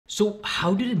So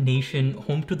how did a nation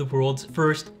home to the world's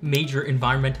first major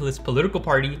environmentalist political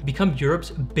party become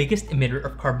Europe's biggest emitter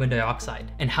of carbon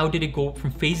dioxide? And how did it go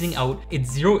from phasing out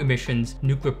its zero emissions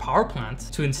nuclear power plants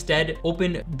to instead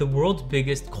open the world's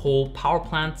biggest coal power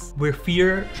plants, where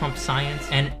fear trumps science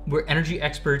and where energy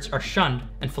experts are shunned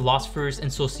and philosophers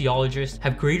and sociologists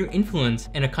have greater influence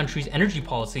in a country's energy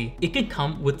policy? It can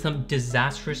come with some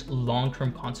disastrous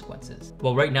long-term consequences.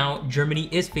 Well, right now, Germany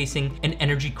is facing an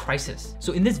energy crisis.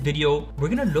 So in this video, we're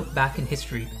gonna look back in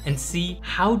history and see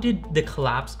how did the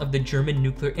collapse of the German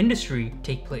nuclear industry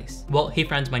take place. Well, hey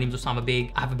friends, my name is Osama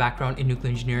Beg. I have a background in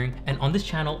nuclear engineering, and on this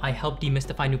channel, I help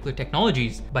demystify nuclear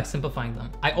technologies by simplifying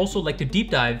them. I also like to deep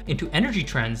dive into energy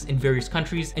trends in various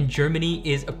countries, and Germany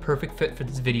is a perfect fit for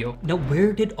this video. Now,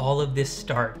 where did all of this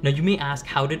start? Now, you may ask,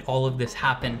 how did all of this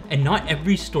happen? And not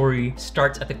every story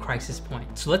starts at the crisis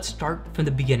point. So let's start from the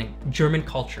beginning. German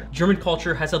culture. German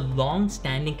culture has a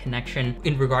long-standing connection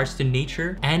in regards to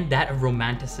nature and that of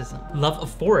romanticism. Love of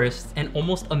forests and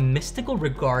almost a mystical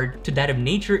regard to that of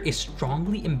nature is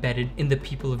strongly embedded in the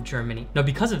people of Germany. Now,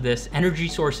 because of this, energy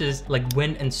sources like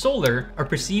wind and solar are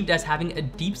perceived as having a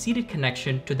deep-seated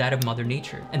connection to that of Mother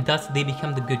Nature, and thus they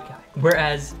become the good guy.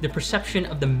 Whereas the perception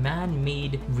of the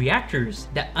man-made reactors,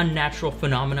 that unnatural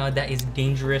phenomena that is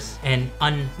dangerous and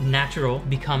unnatural,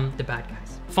 become the bad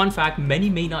guys. Fun fact, many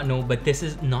may not know, but this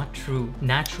is not true.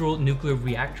 Natural nuclear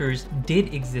reactors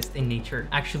did exist in nature.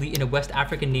 Actually, in a West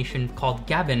African nation called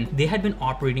Gabon, they had been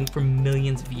operating for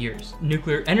millions of years.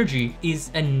 Nuclear energy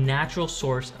is a natural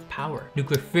source of power.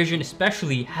 Nuclear fission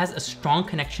especially has a strong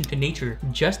connection to nature,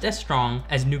 just as strong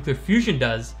as nuclear fusion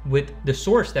does with the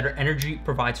source that our energy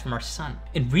provides from our sun.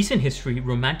 In recent history,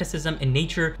 romanticism and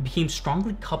nature became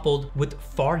strongly coupled with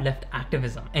far-left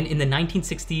activism. And in the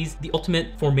 1960s, the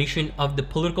ultimate formation of the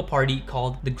political party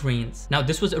called the Greens. Now,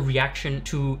 this was a reaction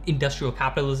to industrial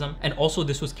capitalism, and also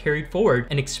this was carried forward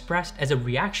and expressed as a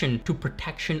reaction to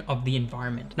protection of the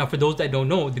environment. Now, for those that don't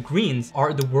know, the Greens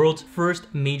are the world's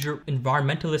first major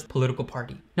environmentalist political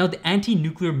party. Now, the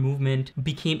anti-nuclear movement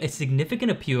became a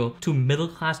significant appeal to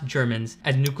middle-class Germans,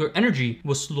 as nuclear energy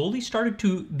was slowly started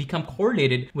to become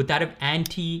correlated with that of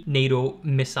anti-NATO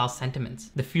missile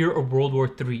sentiments, the fear of World War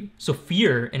III. So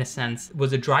fear, in a sense,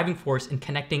 was a driving force in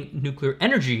connecting nuclear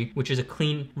energy, which is a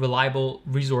clean, reliable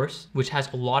resource, which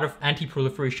has a lot of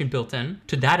anti-proliferation built in,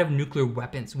 to that of nuclear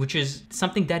weapons, which is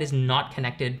something that is not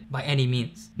connected by any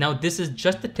means. Now, this is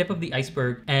just the tip of the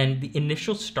iceberg and the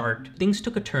initial start. Things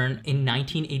took a turn in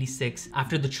 1986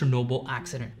 after the Chernobyl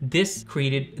accident. This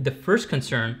created the first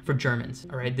concern for Germans,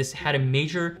 all right? This had a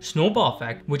major snowball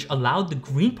effect, which allowed the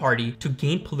Green Party to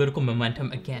gain political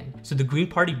momentum again. So the Green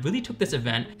Party really took this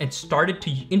event and started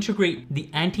to integrate the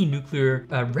anti-nuclear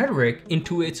rhetoric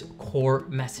into its core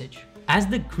message. As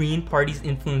the Green Party's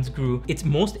influence grew, its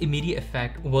most immediate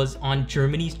effect was on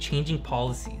Germany's changing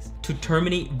policies to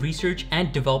terminate research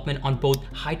and development on both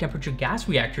high-temperature gas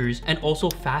reactors and also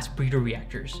fast breeder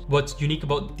reactors. What's unique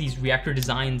about these reactor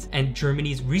designs and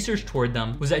Germany's research toward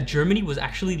them was that Germany was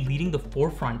actually leading the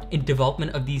forefront in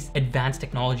development of these advanced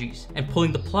technologies, and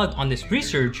pulling the plug on this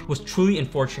research was truly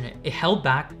unfortunate. It held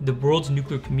back the world's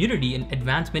nuclear community and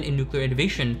advancement in nuclear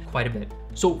innovation quite a bit.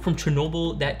 So from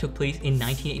Chernobyl that took place in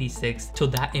 1986 till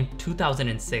that in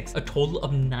 2006, a total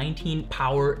of 19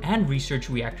 power and research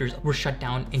reactors were shut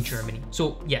down in Germany.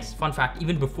 So yes, fun fact,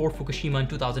 even before Fukushima in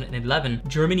 2011,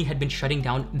 Germany had been shutting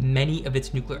down many of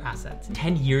its nuclear assets.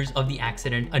 10 years of the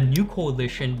accident, a new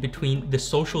coalition between the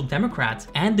Social Democrats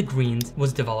and the Greens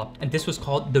was developed, and this was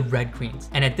called the Red Greens.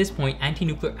 And at this point,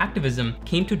 anti-nuclear activism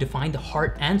came to define the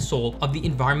heart and soul of the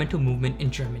environmental movement in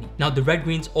Germany. Now, the Red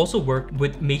Greens also worked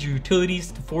with major utilities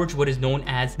to forge what is known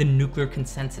as the nuclear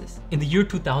consensus. In the year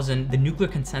 2000, the nuclear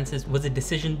consensus was a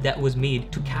decision that was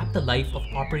made to cap the life of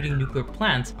operating nuclear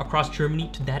plants across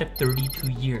Germany to that of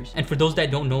 32 years. And for those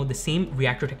that don't know, the same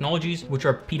reactor technologies, which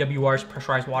are PWRs,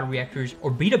 pressurized water reactors,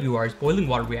 or BWRs, boiling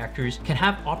water reactors, can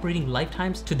have operating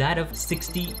lifetimes to that of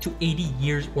 60 to 80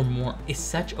 years or more. It's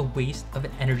such a waste of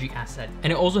an energy asset.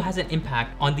 And it also has an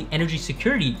impact on the energy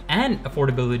security and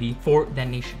affordability for that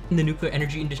nation. In the nuclear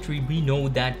energy industry, we know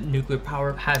that nuclear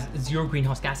power has zero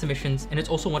greenhouse gas emissions, and it's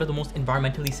also one of the most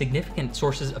environmentally significant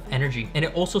sources of energy, and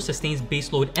it also sustains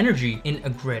baseload energy in a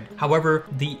grid. However,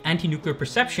 the anti-nuclear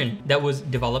perception that was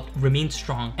developed remained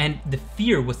strong, and the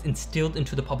fear was instilled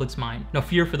into the public's mind. Now,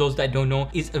 fear, for those that don't know,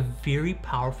 is a very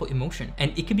powerful emotion,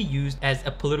 and it can be used as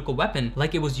a political weapon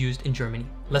like it was used in Germany.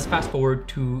 Let's fast forward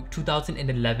to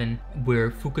 2011,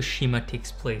 where Fukushima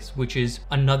takes place, which is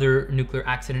another nuclear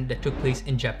accident that took place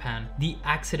in Japan. The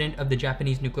accident of the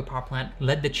Japanese nuclear power plant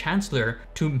led the chancellor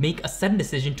to make a sudden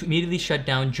decision to immediately shut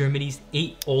down Germany's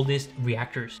 8 oldest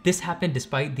reactors. This happened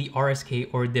despite the RSK,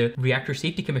 or the Reactor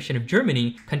Safety Commission of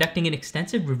Germany, conducting an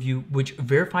extensive review which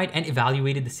verified and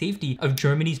evaluated the safety of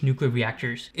Germany's nuclear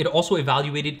reactors. It also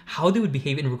evaluated how they would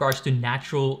behave in regards to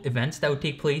natural events that would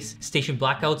take place, station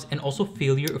blackouts, and also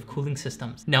failure of cooling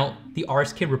systems. Now, the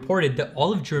RSK reported that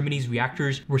all of Germany's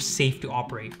reactors were safe to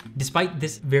operate. Despite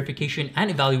this verification and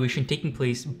evaluation taking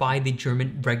place by the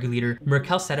German regulator,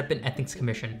 Merkel set up an ethics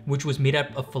commission, which was made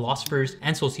up of philosophers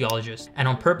and sociologists. And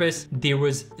on purpose, there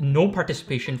was no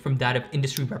participation from that of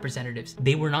industry representatives.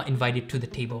 They were not invited to the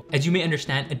table. As you may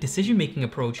understand, a decision-making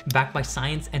approach backed by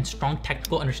science and strong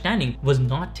technical understanding was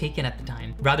not taken at the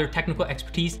time. Rather, technical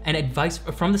expertise and advice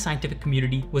from the scientific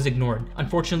community was ignored.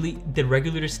 Unfortunately, the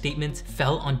regulator's statements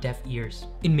fell on deaf ears.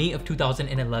 In May of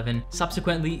 2011,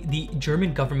 subsequently, the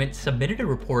German government submitted a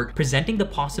report presenting the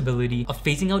possibility of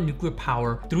phasing out nuclear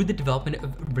power through the development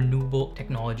of renewable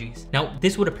technologies. Now,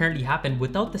 this would apparently happen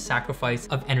without the sacrifice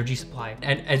of energy supply.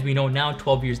 And as we know now,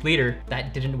 12 years later,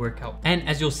 that didn't work out. And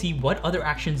as you'll see, what other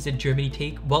actions did Germany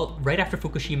take? Well, right after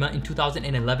Fukushima in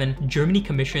 2011, Germany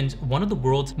commissions one of the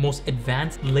world's most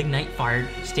advanced lignite-fired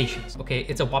stations. Okay,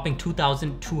 it's a whopping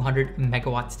 2,200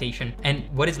 megawatt station. And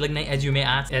what is lignite, as you may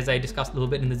ask, as I discussed a little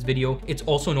bit in this video? It's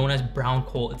also known as brown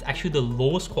coal. It's actually the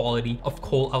lowest quality of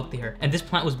coal out there. And this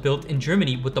plant was built in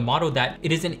Germany with the motto that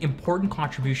it is an important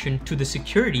contribution to the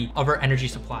security of our energy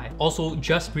supply. Also,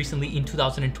 just recently in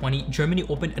 2020, Germany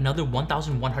opened another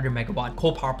 1,100 megawatt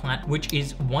coal power plant, which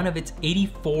is one of its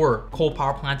 84 coal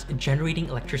power plants generating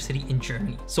electricity in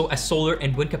Germany. So as solar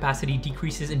and wind capacity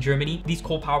decreases in Germany, these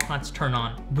coal power plants turn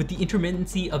on. With the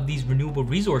intermittency of these renewable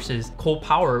resources, coal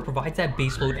power provides that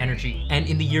baseload energy. And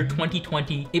in the year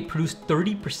 2020, it produced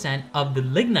 30% of the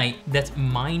lignite that's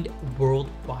mined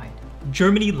worldwide.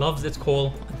 Germany loves its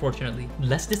coal, unfortunately.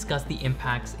 Let's discuss the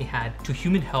impacts it had to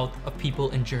human health of people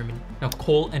in Germany. Now,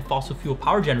 coal and fossil fuel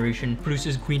power generation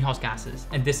produces greenhouse gases,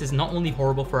 and this is not only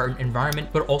horrible for our environment,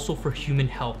 but also for human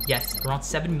health. Yes, around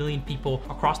 7 million people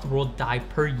across the world die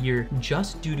per year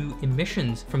just due to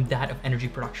emissions from that of energy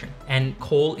production. And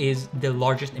coal is the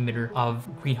largest emitter of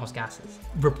greenhouse gases.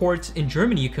 Reports in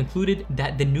Germany concluded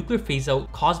that the nuclear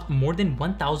phase-out caused more than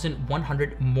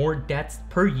 1,100 more deaths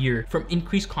per year from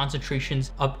increased concentrations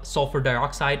of sulfur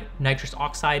dioxide, nitrous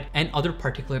oxide, and other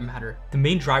particulate matter. The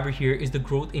main driver here is the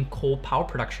growth in coal power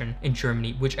production in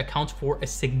Germany, which accounts for a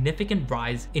significant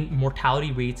rise in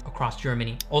mortality rates across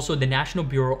Germany. Also, the National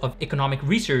Bureau of Economic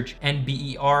Research,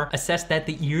 NBER, assessed that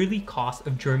the yearly cost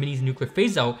of Germany's nuclear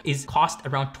phase-out is cost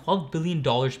around $12 billion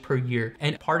per year,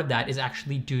 and part of that is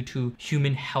actually due to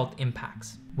human health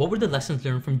impacts. What were the lessons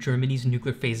learned from Germany's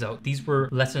nuclear phase-out? These were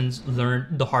lessons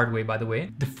learned the hard way, by the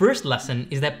way. The first lesson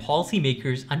is that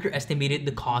policymakers underestimated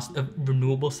the cost of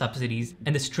renewable subsidies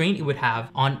and the strain it would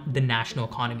have on the national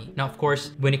economy. Now, of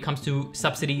course, when it comes to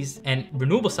subsidies and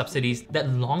renewable subsidies, that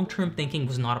long-term thinking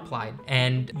was not applied.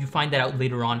 And you find that out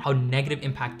later on, how negative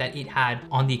impact that it had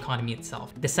on the economy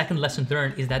itself. The second lesson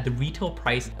learned is that the retail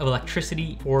price of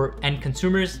electricity for end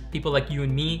consumers, people like you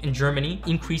and me in Germany,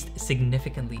 increased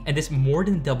significantly. And this more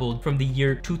than doubled from the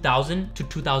year 2000 to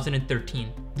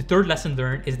 2013. The third lesson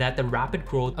learned is that the rapid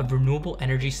growth of renewable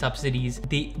energy subsidies,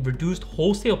 they reduced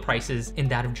wholesale prices in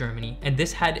that of Germany, and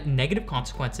this had negative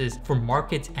consequences for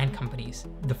markets and companies.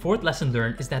 The fourth lesson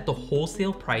learned is that the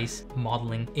wholesale price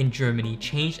modeling in Germany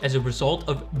changed as a result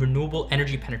of renewable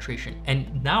energy penetration.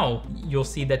 And now you'll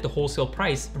see that the wholesale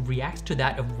price reacts to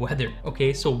that of weather.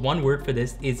 Okay, so one word for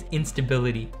this is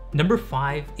instability. Number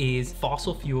 5 is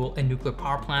fossil fuel and nuclear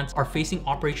power plants are facing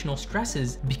operational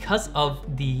stresses because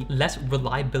of the less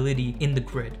reliability in the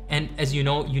grid. And as you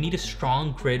know, you need a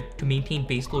strong grid to maintain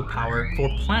baseload power for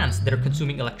plants that are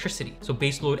consuming electricity. So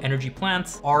baseload energy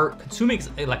plants are consuming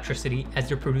electricity as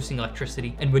they're producing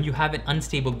electricity. And when you have an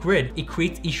unstable grid, it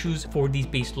creates issues for these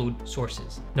baseload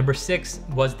sources. Number 6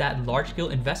 was that large-scale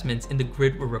investments in the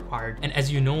grid were required. And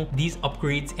as you know, these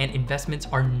upgrades and investments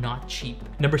are not cheap.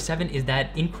 Number 7 is that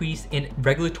increase in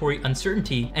regulatory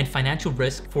uncertainty and financial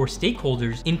risk for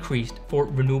stakeholders increased for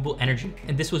renewable energy.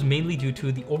 And this was mainly due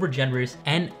to the overgenerous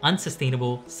and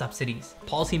unsustainable subsidies.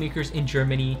 Policymakers in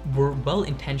Germany were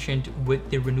well-intentioned with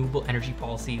their renewable energy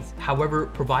policies. However,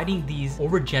 providing these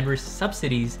overgenerous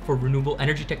subsidies for renewable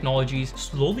energy technologies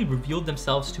slowly revealed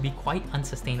themselves to be quite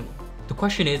unsustainable. The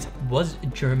question is, was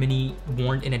Germany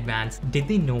warned in advance? Did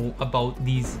they know about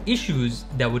these issues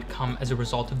that would come as a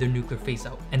result of their nuclear phase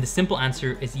out? And the simple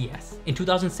answer is yes. In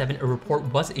 2007, a report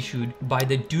was issued by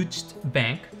the Deutsche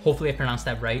Bank, hopefully I pronounced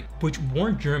that right, which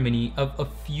warned Germany of a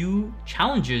few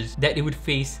challenges that it would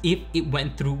face if it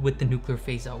went through with the nuclear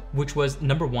phase out, which was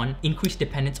number one, increased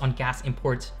dependence on gas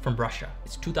imports from Russia.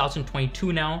 It's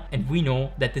 2022 now, and we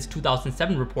know that this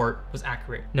 2007 report was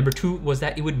accurate. Number two was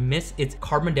that it would miss its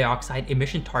carbon dioxide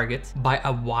emission targets by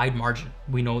a wide margin.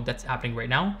 We know that's happening right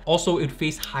now. Also, it would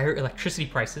face higher electricity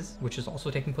prices, which is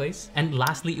also taking place. And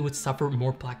lastly, it would suffer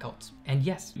more blackouts. And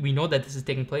yes, we know that this is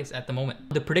taking place at the moment.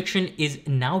 The prediction is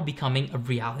now becoming a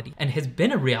reality and has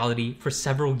been a reality for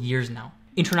several years now.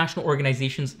 International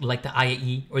organizations like the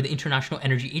IAE or the International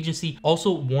Energy Agency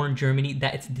also warned Germany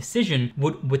that its decision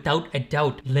would without a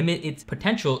doubt limit its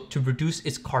potential to reduce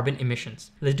its carbon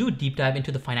emissions. Let's do a deep dive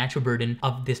into the financial burden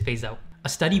of this phase out. A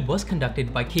study was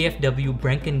conducted by KfW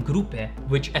Gruppe,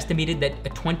 which estimated that a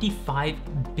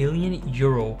 25 billion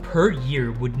euro per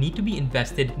year would need to be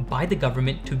invested by the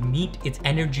government to meet its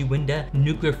Energiewende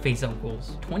nuclear phase-out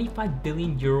goals. 25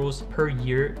 billion euros per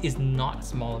year is not a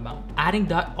small amount. Adding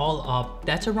that all up,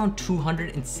 that's around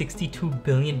 $262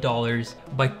 billion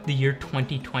by the year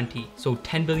 2020. So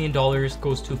 $10 billion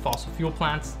goes to fossil fuel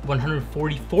plants,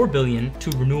 144 billion to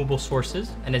renewable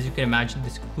sources, and as you can imagine,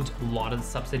 this includes a lot of the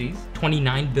subsidies.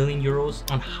 29 billion euros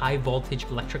on high voltage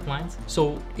electric lines.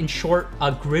 So in short,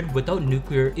 a grid without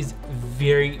nuclear is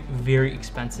very, very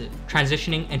expensive.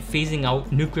 Transitioning and phasing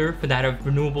out nuclear for that of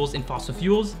renewables and fossil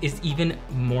fuels is even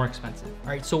more expensive. All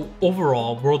right, so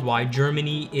overall, worldwide,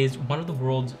 Germany is one of the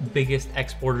world's biggest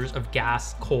exporters of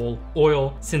gas, coal,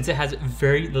 oil, since it has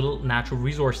very little natural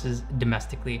resources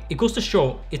domestically. It goes to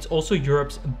show it's also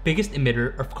Europe's biggest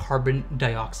emitter of carbon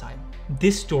dioxide.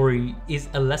 This story is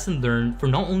a lesson learned for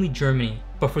not only Germany,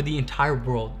 but for the entire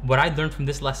world. What I learned from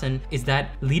this lesson is that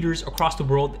leaders across the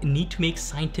world need to make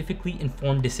scientifically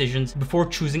informed decisions before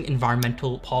choosing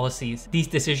environmental policies. These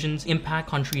decisions impact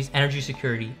countries' energy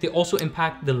security. They also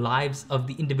impact the lives of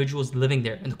the individuals living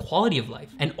there and the quality of life,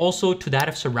 and also to that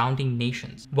of surrounding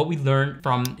nations. What we learned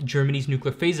from Germany's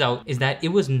nuclear phase out is that it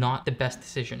was not the best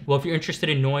decision. Well, if you're interested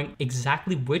in knowing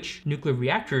exactly which nuclear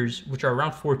reactors, which are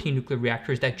around 14 nuclear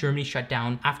reactors that Germany shut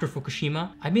down after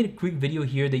Fukushima, I made a great video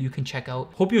here that you can check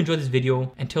out. Hope you enjoyed this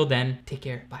video. Until then, take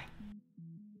care. Bye.